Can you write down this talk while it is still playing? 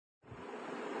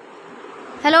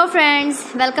Hello friends,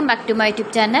 welcome back to my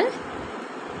YouTube channel.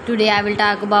 Today I will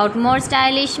talk about more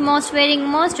stylish, most wearing,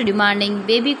 most demanding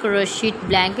baby crochet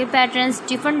blanket patterns,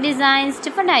 different designs,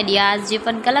 different ideas,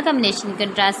 different color combination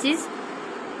contrasts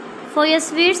for your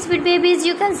sweet babies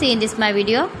you can see in this my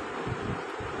video.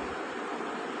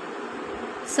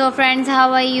 So friends,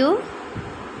 how are you?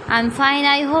 I'm fine.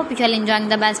 I hope you are enjoying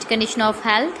the best condition of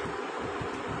health.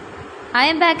 I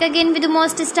am back again with the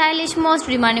most stylish, most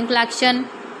demanding collection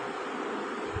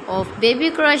of baby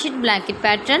crochet blanket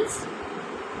patterns.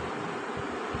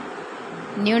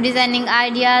 New designing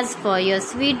ideas for your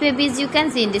sweet babies you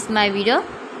can see in this my video.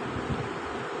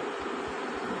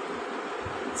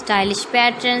 Stylish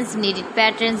patterns, needed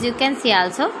patterns you can see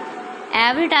also.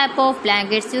 Every type of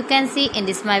blankets you can see in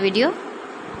this my video.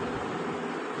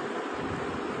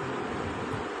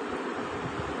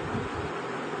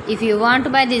 If you want to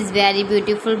buy this very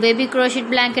beautiful baby crochet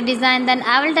blanket design, then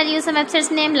I will tell you some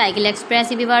websites name like AliExpress,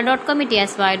 eBay.com,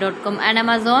 ETSY.com and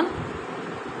Amazon.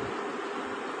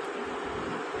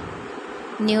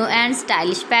 New and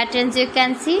stylish patterns you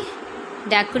can see,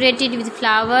 decorated with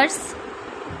flowers,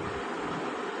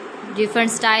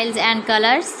 different styles and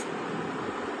colors.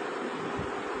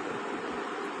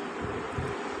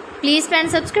 Please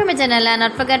friends, subscribe my channel and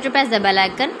not forget to press the bell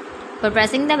icon. For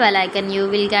pressing the bell icon, you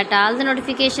will get all the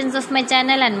notifications of my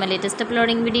channel and my latest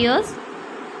uploading videos.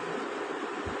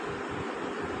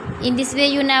 In this way,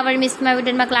 you never miss my video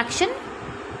in my collection.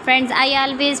 Friends, I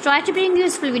always try to bring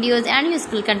useful videos and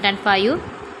useful content for you.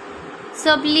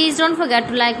 So please don't forget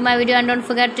to like my video and don't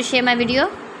forget to share my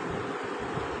video.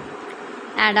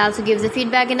 And also give the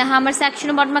feedback in the comment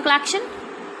section about my collection.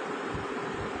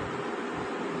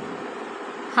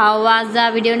 How was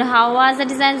the video and how was the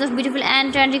designs of beautiful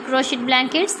and trendy crochet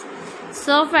blankets?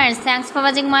 So friends, thanks for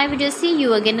watching my video. See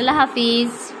you again. Allah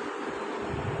Hafiz.